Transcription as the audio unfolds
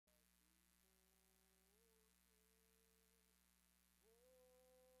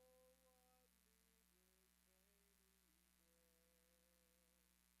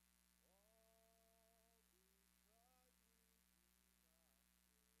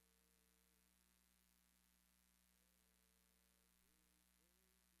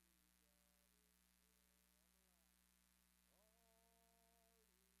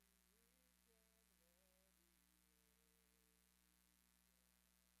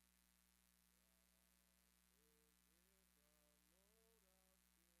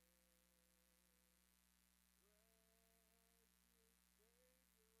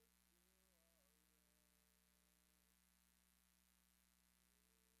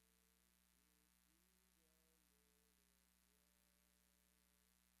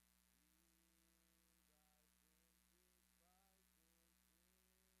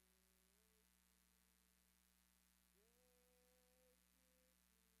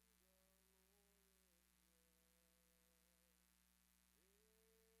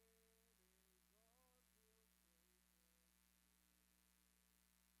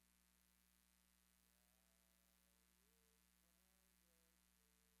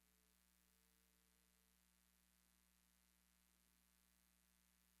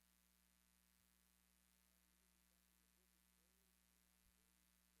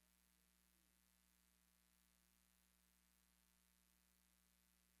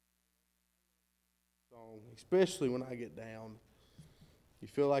wrong, especially when I get down. You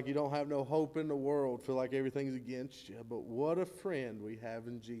feel like you don't have no hope in the world, feel like everything's against you. But what a friend we have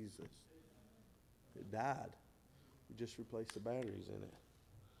in Jesus. It died. We just replaced the batteries in it.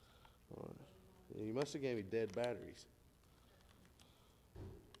 You must have gave me dead batteries.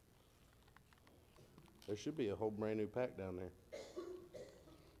 There should be a whole brand new pack down there.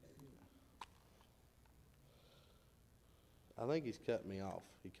 I think he's cut me off.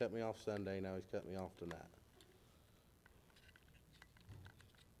 He cut me off Sunday, now he's cut me off tonight.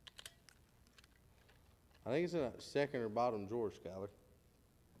 I think it's in that second or bottom drawer, Skylar.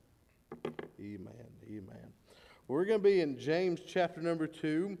 Amen, amen. We're going to be in James chapter number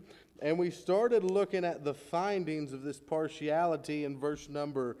 2, and we started looking at the findings of this partiality in verse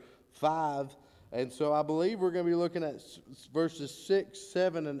number 5. And so I believe we're going to be looking at verses 6,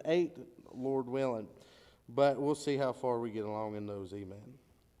 7, and 8, Lord willing. But we'll see how far we get along in those, amen.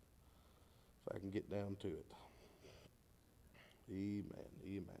 If I can get down to it. Amen,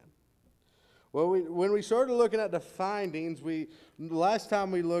 amen. Well, when we started looking at the findings, last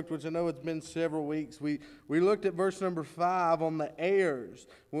time we looked, which I know it's been several weeks, we looked at verse number 5 on the heirs.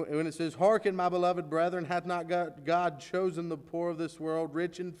 When it says, "Hearken, my beloved brethren, hath not God chosen the poor of this world,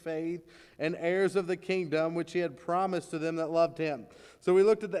 rich in faith, and heirs of the kingdom, which he had promised to them that loved him." So we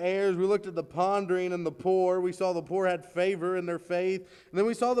looked at the heirs, we looked at the pondering and the poor. We saw the poor had favor in their faith. And then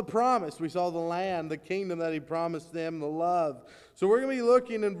we saw the promise. We saw the land, the kingdom that he promised them, the love. So we're going to be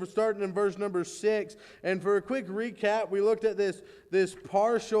looking and starting in verse number 6. And for a quick recap, we looked at this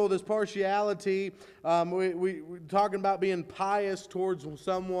partiality. We talking about being pious towards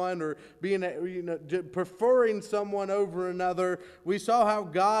someone or being, preferring someone over another. We saw how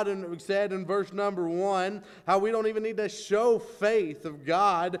God said in verse number 1, how we don't even need to show faith of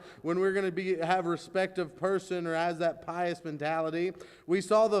God when we're going to have respect of person or has that pious mentality. We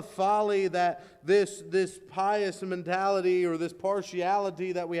saw the folly that this pious mentality or this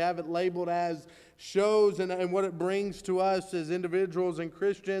partiality that we have it labeled as shows and what it brings to us as individuals and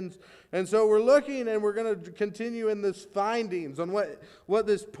Christians. And so we're looking and we're going to continue in this findings on what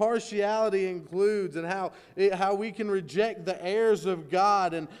this partiality includes and how we can reject the heirs of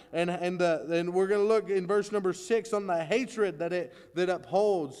God and we're going to look in verse number 6 on the hatred that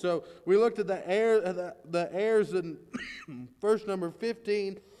upholds. So we looked at the heirs in verse number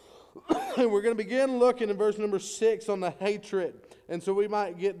 15. And we're going to begin looking in verse number 6 on the hatred. And so we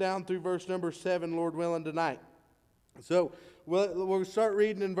might get down through verse number 7, Lord willing, tonight. So we'll start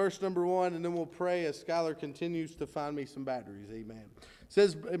reading in verse number 1, and then we'll pray as Skylar continues to find me some batteries. Amen. It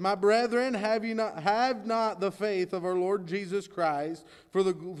says, "My brethren, have not the faith of our Lord Jesus Christ for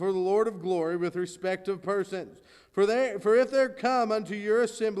the Lord of glory with respect of persons. For if there come unto your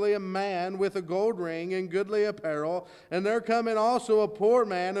assembly a man with a gold ring and goodly apparel, and there come in also a poor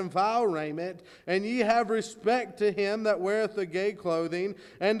man in foul raiment, and ye have respect to him that weareth the gay clothing,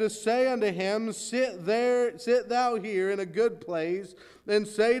 and to say unto him, sit thou here in a good place, and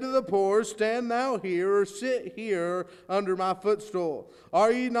say to the poor, stand thou here, or sit here under my footstool.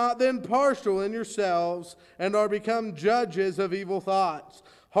 Are ye not then partial in yourselves, and are become judges of evil thoughts?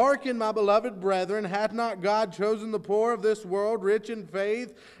 Hearken, my beloved brethren, hath not God chosen the poor of this world, rich in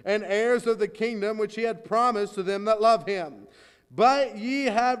faith, and heirs of the kingdom, which he had promised to them that love him? But ye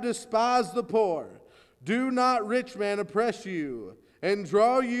have despised the poor. Do not rich men oppress you, and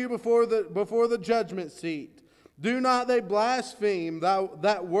draw you before the judgment seat? Do not they blaspheme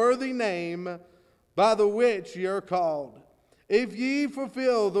that worthy name by the which ye are called? If ye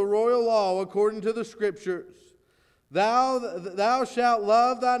fulfill the royal law according to the Scriptures, Thou shalt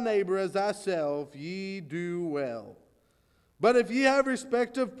love thy neighbor as thyself, ye do well. But if ye have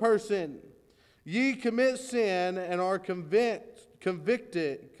respect of person, ye commit sin and are convinced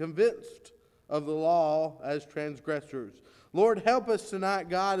of the law as transgressors." Lord, help us tonight,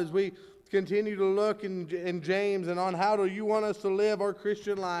 God, as we continue to look in James and on how do you want us to live our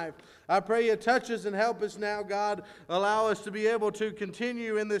Christian life. I pray you touch us and help us now, God. Allow us to be able to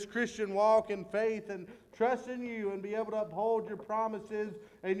continue in this Christian walk in faith and trust in you and be able to uphold your promises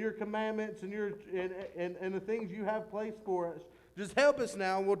and your commandments and the things you have placed for us. Just help us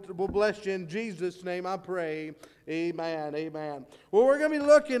now. We'll bless you in Jesus' name, I pray. Amen, amen. Well, we're going to be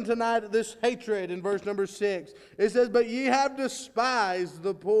looking tonight at this hatred in verse number 6. It says, "But ye have despised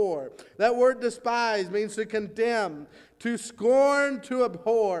the poor." That word despise means to condemn, to scorn, to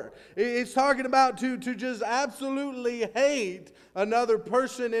abhor. It's talking about to just absolutely hate another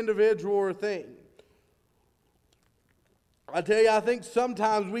person, individual, or thing. I tell you, I think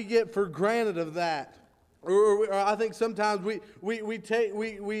sometimes we get for granted of that. Or I think sometimes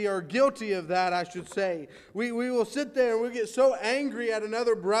we are guilty of that, I should say. We will sit there and we get so angry at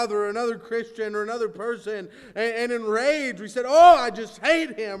another brother or another Christian or another person, and in rage we said, oh, I just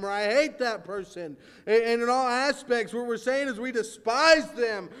hate him, or I hate that person. And in all aspects, what we're saying is we despise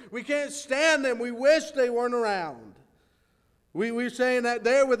them. We can't stand them. We wish they weren't around. We're saying that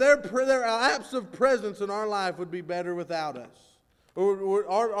their lapse of presence in our life would be better without us. Or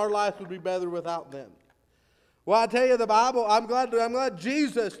our life would be better without them. Well, I tell you, the Bible, I'm glad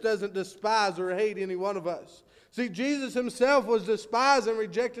Jesus doesn't despise or hate any one of us. See, Jesus himself was despised and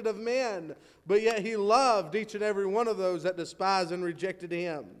rejected of men, but yet he loved each and every one of those that despised and rejected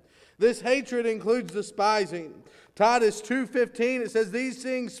him. This hatred includes despising. Titus 2:15, it says, these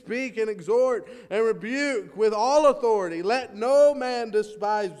things speak and exhort and rebuke with all authority. Let no man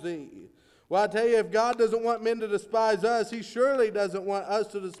despise thee. Well, I tell you, if God doesn't want men to despise us, he surely doesn't want us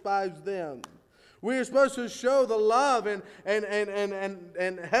to despise them. We are supposed to show the love and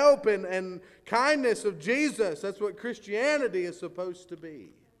help and kindness of Jesus. That's what Christianity is supposed to be.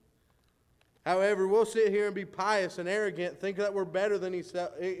 However, we'll sit here and be pious and arrogant, think that we're better than each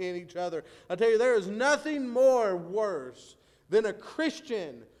other. I tell you, there is nothing more worse than a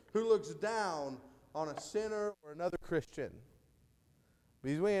Christian who looks down on a sinner or another Christian.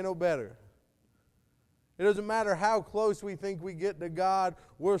 Because we ain't no better. It doesn't matter how close we think we get to God,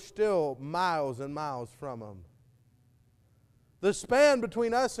 we're still miles and miles from Him. The span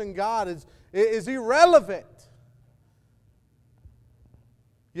between us and God is irrelevant.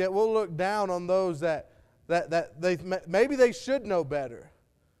 Yet we'll look down on those that maybe they should know better.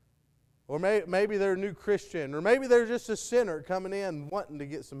 Or maybe they're a new Christian. Or maybe they're just a sinner coming in wanting to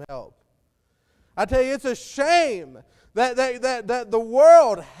get some help. I tell you, it's a shame that the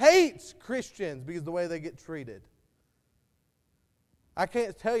world hates Christians because of the way they get treated. I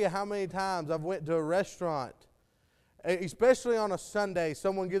can't tell you how many times I've went to a restaurant, especially on a Sunday,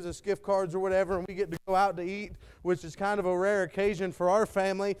 someone gives us gift cards or whatever, and we get to go out to eat, which is kind of a rare occasion for our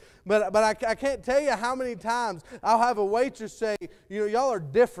family. But I can't tell you how many times I'll have a waitress say, y'all are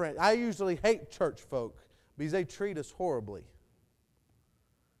different. I usually hate church folk because they treat us horribly.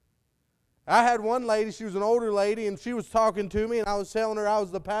 I had one lady, she was an older lady, and she was talking to me, and I was telling her I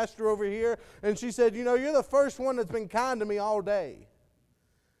was the pastor over here, and she said, you're the first one that's been kind to me all day.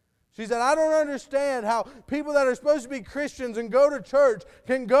 She said, I don't understand how people that are supposed to be Christians and go to church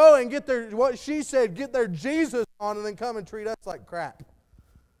can go and get their Jesus on and then come and treat us like crap.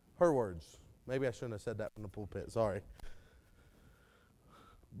 Her words. Maybe I shouldn't have said that from the pulpit, sorry.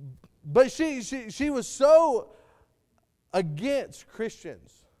 But she was so against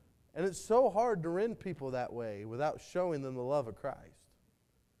Christians. And it's so hard to rend people that way without showing them the love of Christ.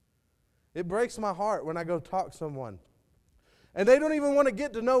 It breaks my heart when I go talk to someone. And they don't even want to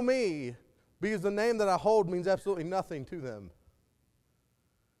get to know me because the name that I hold means absolutely nothing to them.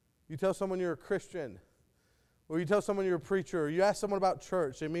 You tell someone you're a Christian, or you tell someone you're a preacher, or you ask someone about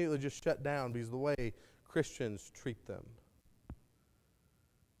church, they immediately just shut down because of the way Christians treat them.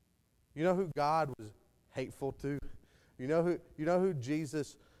 You know who God was hateful to? You know who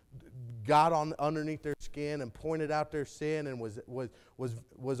Jesus got on underneath their skin and pointed out their sin and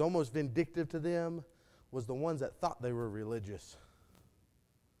was almost vindictive to them? Was the ones that thought they were religious.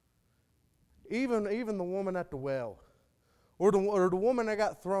 Even the woman at the well, or the woman that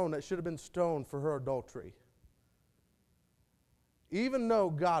got thrown that should have been stoned for her adultery. Even though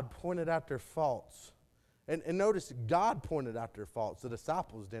God pointed out their faults, and notice God pointed out their faults, the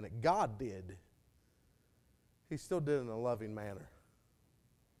disciples didn't, God did. He still did it in a loving manner.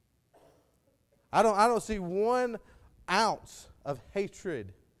 I don't see 1 ounce of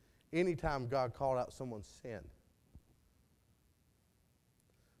hatred anytime God called out someone's sin.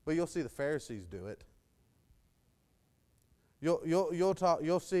 But you'll see the Pharisees do it.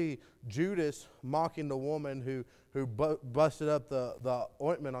 You'll see Judas mocking the woman who busted up the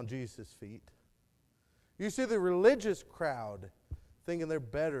ointment on Jesus' feet. You see the religious crowd thinking they're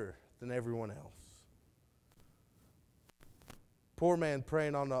better than everyone else. Poor man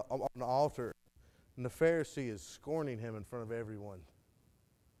praying on the altar, and the Pharisee is scorning him in front of everyone.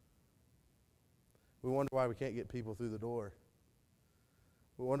 We wonder why we can't get people through the door.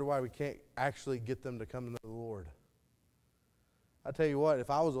 We wonder why we can't actually get them to come to know the Lord. I tell you what, if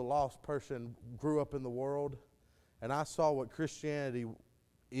I was a lost person, grew up in the world, and I saw what Christianity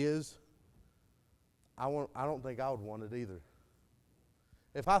is, I don't think I would want it either.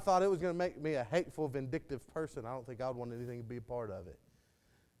 If I thought it was going to make me a hateful, vindictive person, I don't think I would want anything to be a part of it.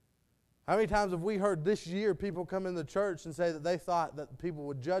 How many times have we heard this year people come in the church and say that they thought that people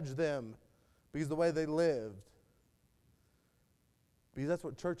would judge them because of the way they lived? Because that's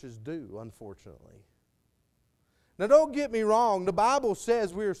what churches do, unfortunately. Now don't get me wrong, the Bible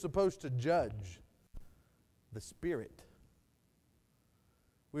says we are supposed to judge the Spirit.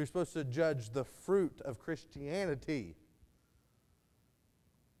 We're supposed to judge the fruit of Christianity,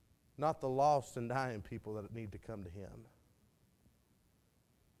 not the lost and dying people that need to come to Him.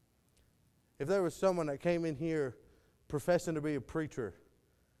 If there was someone that came in here professing to be a preacher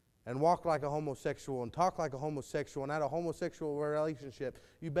and walk like a homosexual and talk like a homosexual and had a homosexual relationship,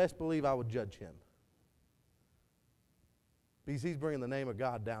 you best believe I would judge him. Because he's bringing the name of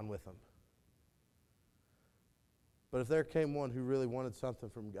God down with him. But if there came one who really wanted something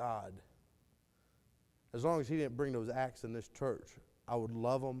from God, as long as he didn't bring those acts in this church, I would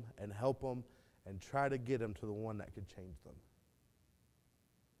love them and help them and try to get them to the one that could change them.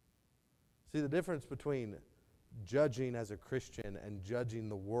 See, the difference between judging as a Christian and judging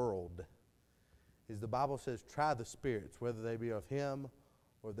the world is the Bible says, try the spirits, whether they be of Him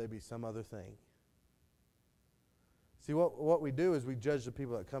or they be some other thing. See, what we do is we judge the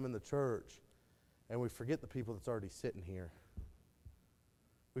people that come in the church, and we forget the people that's already sitting here.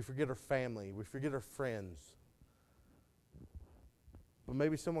 We forget our family. We forget our friends. But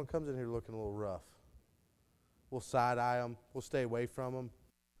maybe someone comes in here looking a little rough. We'll side-eye them. We'll stay away from them,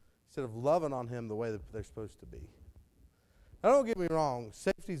 instead of loving on him the way that they're supposed to be. Now, don't get me wrong.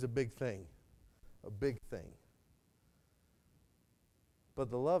 Safety is a big thing. A big thing.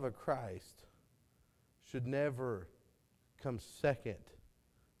 But the love of Christ should never come second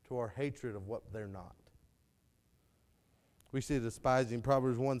to our hatred of what they're not. We see despising.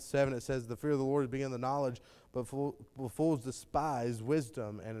 Proverbs 1:7, it says, the fear of the Lord is beginning the knowledge, but fools despise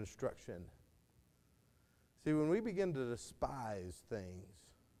wisdom and instruction. See, when we begin to despise things,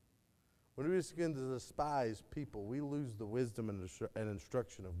 when we begin to despise people, we lose the wisdom and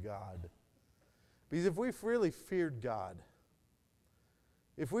instruction of God. Because if we've really feared God,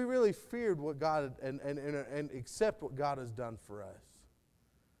 if we really feared what God and accept what God has done for us,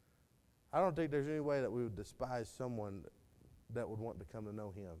 I don't think there's any way that we would despise someone that would want to come to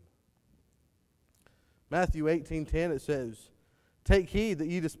know Him. Matthew 18:10, it says, take heed that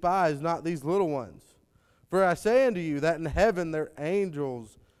ye despise not these little ones. For I say unto you that in heaven their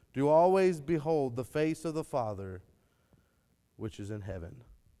angels do always behold the face of the Father which is in heaven.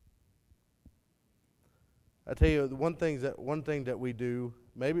 I tell you, one thing that we do,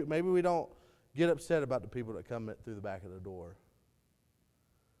 maybe we don't get upset about the people that come through the back of the door.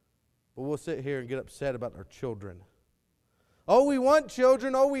 But we'll sit here and get upset about our children. Oh, we want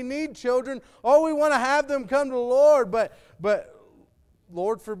children. Oh, we need children. Oh, we want to have them come to the Lord. But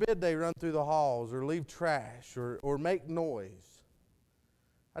Lord forbid they run through the halls or leave trash or make noise.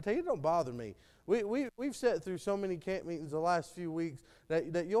 I tell you, it don't bother me. We've sat through so many camp meetings the last few weeks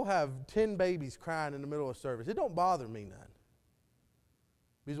that you'll have 10 babies crying in the middle of service. It don't bother me none.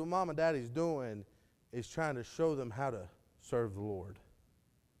 Because what Mom and Daddy's doing is trying to show them how to serve the Lord.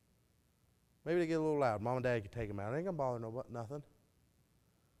 Maybe they get a little loud. Mom and Daddy can take them out. It ain't going to bother nothing.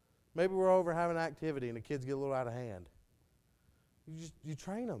 Maybe we're over having an activity and the kids get a little out of hand. You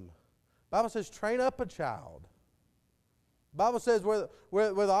train them. The Bible says train up a child. The Bible says where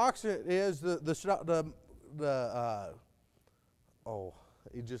the oxen is,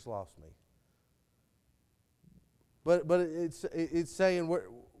 he just lost me. But it's saying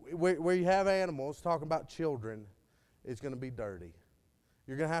where you have animals, talking about children, it's going to be dirty.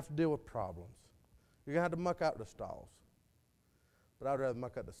 You're going to have to deal with problems. You're going to have to muck out the stalls. But I'd rather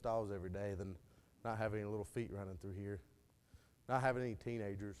muck out the stalls every day than not have any little feet running through here. Not having any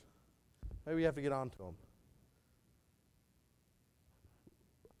teenagers. Maybe you have to get on to them.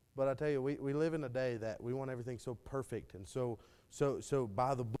 But I tell you, we live in a day that we want everything so perfect and so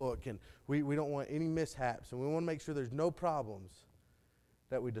by the book, and we don't want any mishaps, and we want to make sure there's no problems,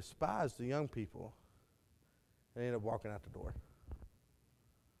 that we despise the young people and end up walking out the door.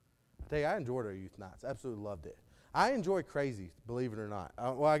 I tell you, I enjoyed our youth nights. Absolutely loved it. I enjoy crazy, believe it or not.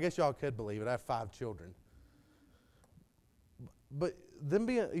 Well, I guess y'all could believe it. I have 5 children. But them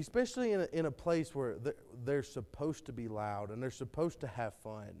being, especially in a place where they're supposed to be loud and they're supposed to have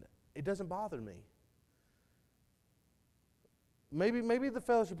fun, it doesn't bother me. Maybe the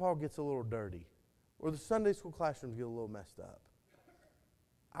fellowship hall gets a little dirty, or the Sunday school classrooms get a little messed up.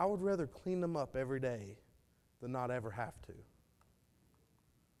 I would rather clean them up every day than not ever have to.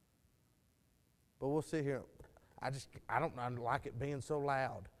 But we'll sit here. I don't like it being so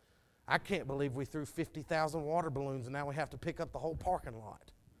loud. I can't believe we threw 50,000 water balloons and now we have to pick up the whole parking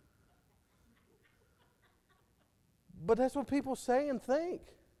lot. But that's what people say and think.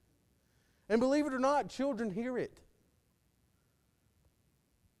 And believe it or not, children hear it.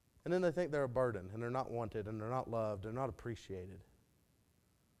 And then they think they're a burden and they're not wanted and they're not loved, they're not appreciated.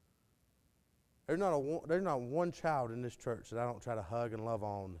 There's not one child in this church that I don't try to hug and love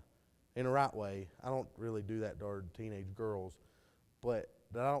on in the right way. I don't really do that to our teenage girls, but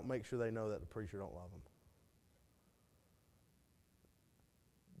that I don't make sure they know that the preacher don't love them.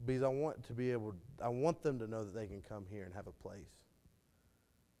 Because I want them to know that they can come here and have a place.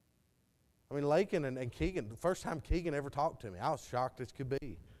 I mean, Lakin and Keegan, the first time Keegan ever talked to me, I was shocked as could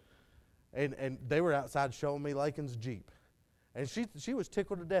be. And they were outside showing me Lakin's Jeep. And she was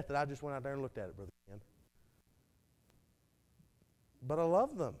tickled to death that I just went out there and looked at it, Brother Ken. But I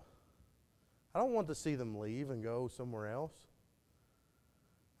love them. I don't want to see them leave and go somewhere else.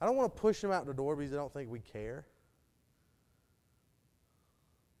 I don't want to push them out the door because they don't think we care.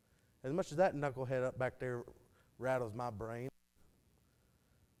 As much as that knucklehead up back there rattles my brain,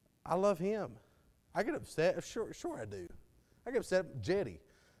 I love him. I get upset. Sure I do. I get upset at Jeddy.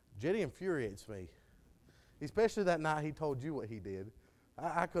 Jeddy infuriates me. Especially that night he told you what he did.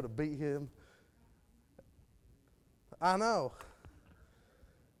 I could have beat him. I know.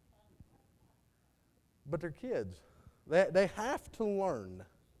 But they're kids. They have to learn.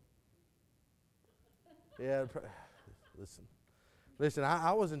 Yeah, listen.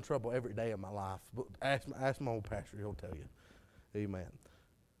 I was in trouble every day of my life. But ask my old pastor; he'll tell you. Amen.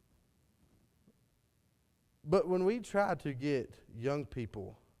 But when we try to get young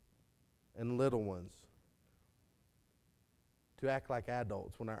people and little ones to act like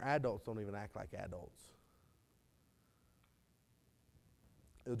adults, when our adults don't even act like adults,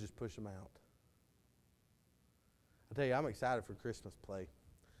 it'll just push them out. I tell you, I'm excited for Christmas play.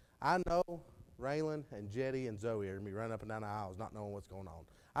 I know Raylan and Jetty and Zoe are going to be running up and down the aisles not knowing what's going on.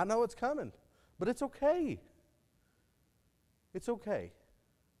 I know it's coming, but it's okay. It's okay.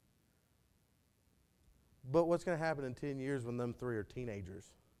 But what's going to happen in 10 years when them three are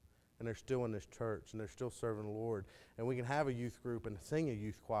teenagers and they're still in this church and they're still serving the Lord and we can have a youth group and sing a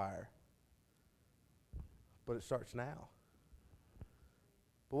youth choir? But it starts now.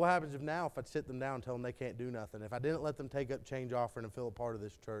 But what happens if I sit them down and tell them they can't do nothing? If I didn't let them take up change offering and feel a part of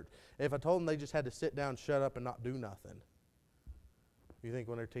this church? If I told them they just had to sit down, shut up, and not do nothing? You think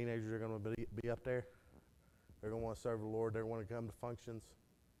when they're teenagers they're going to be up there? They're going to want to serve the Lord. They're going to come to functions.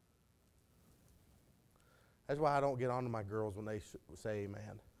 That's why I don't get on to my girls when they say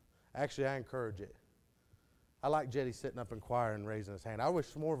amen. Actually, I encourage it. I like Jetty sitting up in choir and raising his hand. I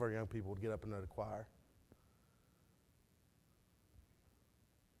wish more of our young people would get up into the choir.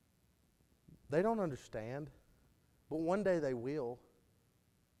 They don't understand, but one day they will.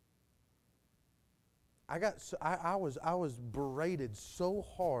 I was berated so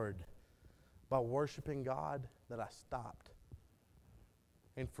hard by worshiping God that I stopped.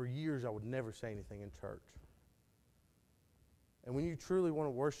 And for years I would never say anything in church. And when you truly want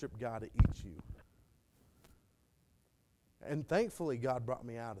to worship God, it eats you. And thankfully, God brought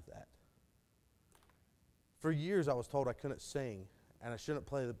me out of that. For years, I was told I couldn't sing and I shouldn't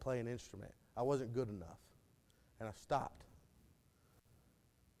play an instrument. I wasn't good enough. And I stopped.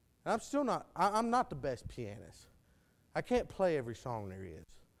 And I'm not the best pianist. I can't play every song there is.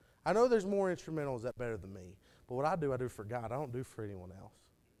 I know there's more instrumentals that are better than me. But what I do for God. I don't do for anyone else.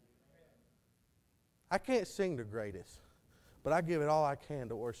 I can't sing the greatest. But I give it all I can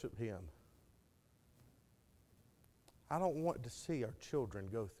to worship Him. I don't want to see our children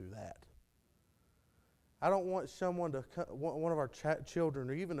go through that. I don't want one of our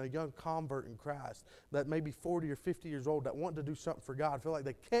children or even a young convert in Christ that may be 40 or 50 years old that want to do something for God feel like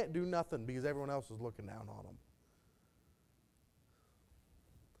they can't do nothing because everyone else is looking down on them.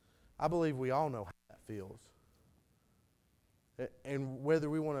 I believe we all know how that feels. And whether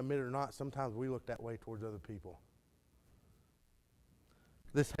we want to admit it or not, sometimes we look that way towards other people.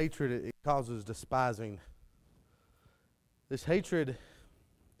 This hatred, it causes despising. This hatred,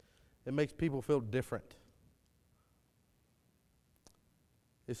 it makes people feel different.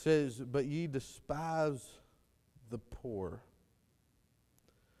 It says, but ye despise the poor.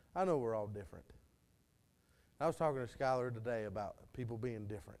 I know we're all different. I was talking to Skylar today about people being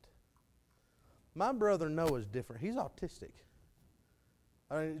different. My brother Noah's different. He's autistic.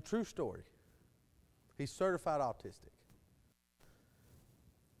 I mean, true story. He's certified autistic.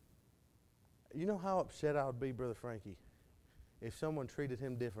 You know how upset I would be, Brother Frankie, if someone treated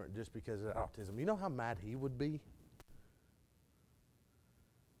him different just because of autism? You know how mad he would be?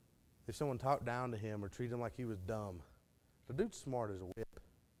 If someone talked down to him or treated him like he was dumb. The dude's smart as a whip.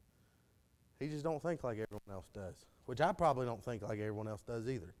 He just don't think like everyone else does, which I probably don't think like everyone else does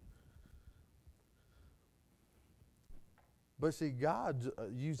either. But see, God's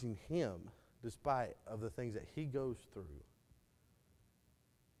using him despite of the things that he goes through.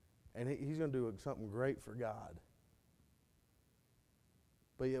 And he's going to do something great for God.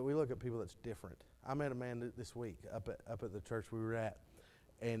 But yet we look at people that's different. I met a man this week up at the church we were at,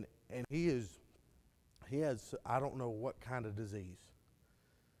 and he has, I don't know what kind of disease,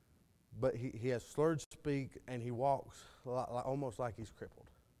 but he has slurred speak, and he walks almost like he's crippled.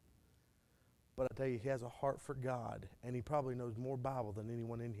 But I tell you, he has a heart for God, and he probably knows more Bible than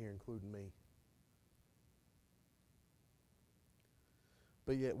anyone in here, including me.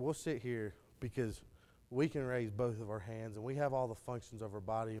 But yet we'll sit here because we can raise both of our hands, and we have all the functions of our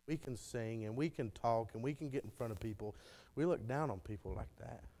body. We can sing, and we can talk, and we can get in front of people. We look down on people like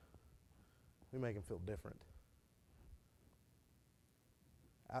that. We make them feel different.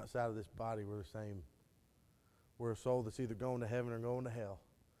 Outside of this body, we're the same. We're a soul that's either going to heaven or going to hell,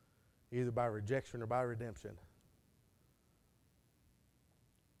 either by rejection or by redemption.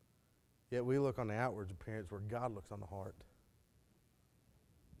 Yet we look on the outward appearance where God looks on the heart.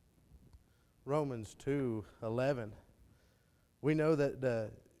 Romans 2:11. We know that the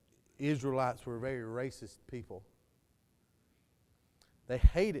Israelites were a very racist people. They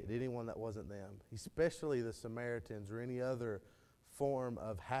hated anyone that wasn't them, especially the Samaritans or any other form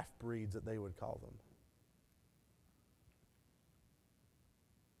of half-breeds that they would call them.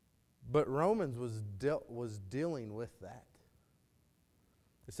 But Romans was dealing with that.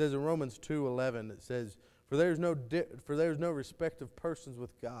 It says in Romans 2:11, it says, For there is no respect of persons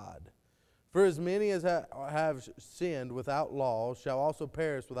with God. For as many as have sinned without law shall also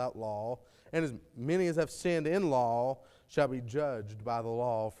perish without law, and as many as have sinned in law shall be judged by the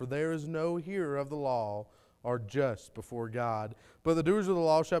law. For there is no hearer of the law or just before God, but the doers of the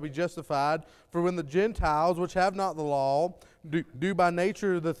law shall be justified. For when the Gentiles, which have not the law, do by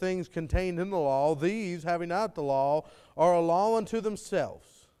nature the things contained in the law, these, having not the law, are a law unto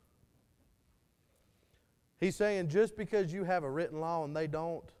themselves. He's saying just because you have a written law and they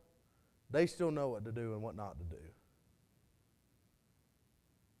don't, they still know what to do and what not to do.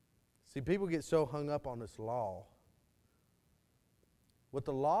 See, people get so hung up on this law. What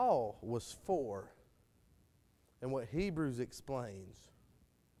the law was for, and what Hebrews explains,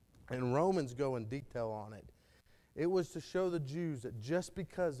 and Romans go in detail on it, it was to show the Jews that just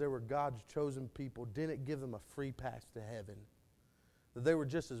because they were God's chosen people didn't give them a free pass to heaven. That they were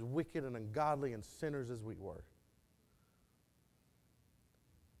just as wicked and ungodly and sinners as we were.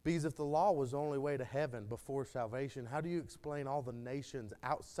 Because if the law was the only way to heaven before salvation, how do you explain all the nations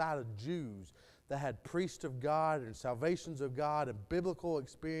outside of Jews that had priests of God and salvations of God and biblical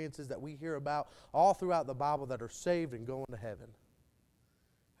experiences that we hear about all throughout the Bible that are saved and going to heaven?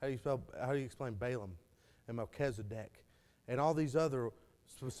 How do you explain Balaam and Melchizedek and all these other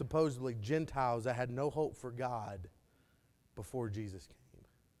supposedly Gentiles that had no hope for God before Jesus came?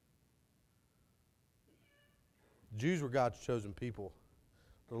 Jews were God's chosen people.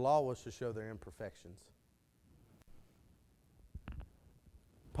 The law was to show their imperfections.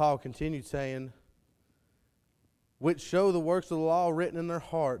 Paul continued saying, which show the works of the law written in their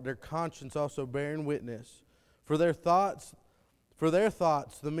heart, their conscience also bearing witness. For their thoughts,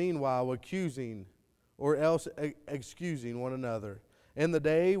 the meanwhile, accusing or else excusing one another. In the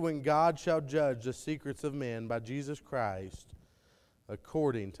day when God shall judge the secrets of men by Jesus Christ,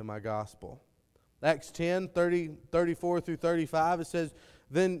 according to my gospel. Acts 10:34 through 35, it says,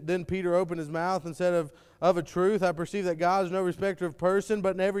 Then Peter opened his mouth and said, Of a truth, I perceive that God is no respecter of person,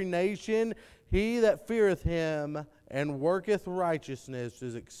 but in every nation he that feareth him and worketh righteousness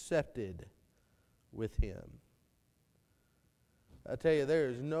is accepted with him. I tell you, there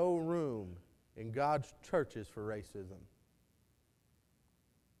is no room in God's churches for racism.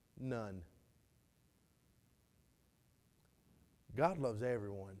 None. God loves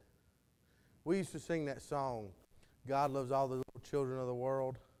everyone. We used to sing that song, God loves all the little children of the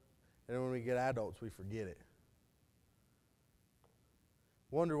world, and then when we get adults, we forget it.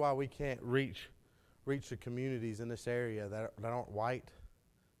 Wonder why we can't reach the communities in this area that aren't white,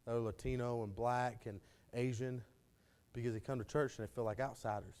 that are Latino and black and Asian, because they come to church and they feel like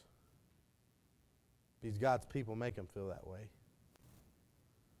outsiders. Because God's people make them feel that way.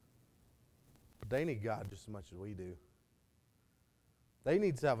 But they need God just as much as we do. They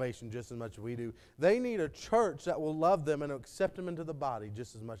need salvation just as much as we do. They need a church that will love them and accept them into the body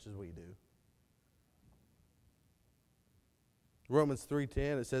just as much as we do. Romans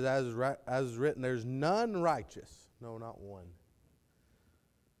 3:10, it says, as is written, there's none righteous. No, not one.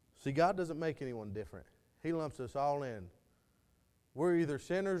 See, God doesn't make anyone different. He lumps us all in. We're either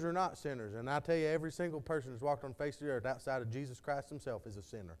sinners or not sinners. And I tell you, every single person that's walked on the face of the earth outside of Jesus Christ himself is a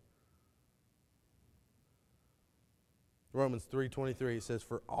sinner. Romans 3:23, it says,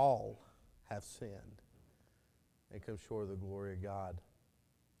 for all have sinned and come short of the glory of God.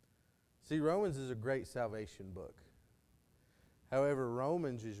 See, Romans is a great salvation book. However,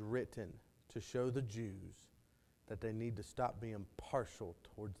 Romans is written to show the Jews that they need to stop being partial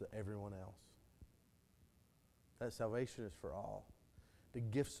towards everyone else. That salvation is for all. The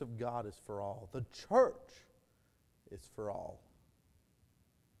gifts of God is for all. The church is for all.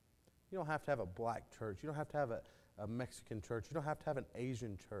 You don't have to have a black church. You don't have to have a Mexican church. You don't have to have an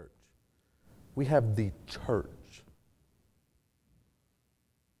Asian church. We have the church.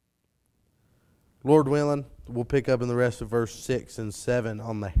 Lord willing, we'll pick up in the rest of verse 6 and 7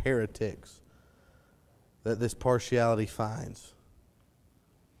 on the heretics that this partiality finds.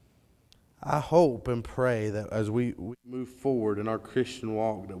 I hope and pray that as we move forward in our Christian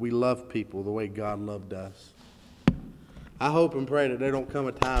walk, that we love people the way God loved us. I hope and pray that there don't come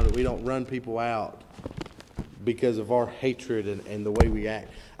a time that we don't run people out because of our hatred and the way we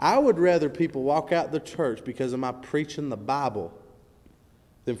act. I would rather people walk out the church because of my preaching the Bible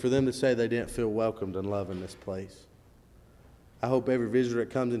than for them to say they didn't feel welcomed and loved in this place. I hope every visitor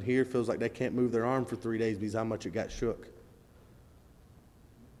that comes in here feels like they can't move their arm for 3 days because how much it got shook.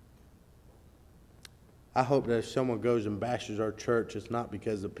 I hope that if someone goes and bashes our church, it's not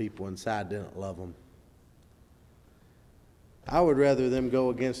because the people inside didn't love them. I would rather them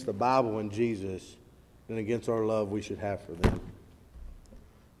go against the Bible and Jesus than against our love we should have for them.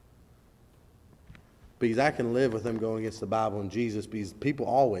 Because I can live with them going against the Bible and Jesus, because people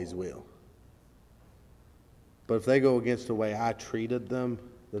always will. But if they go against the way I treated them,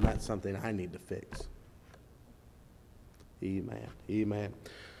 then that's something I need to fix. Amen. Amen.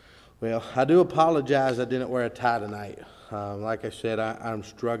 Well, I do apologize I didn't wear a tie tonight. Like I said, I'm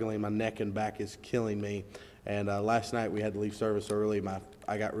struggling. My neck and back is killing me. And last night we had to leave service early.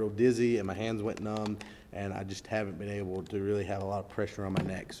 I got real dizzy and my hands went numb. And I just haven't been able to really have a lot of pressure on my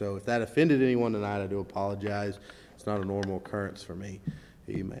neck. So if that offended anyone tonight, I do apologize. It's not a normal occurrence for me.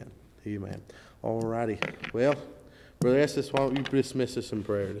 Amen. Amen. All righty. Well, Brother Estes, why don't you dismiss us in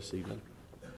prayer this evening?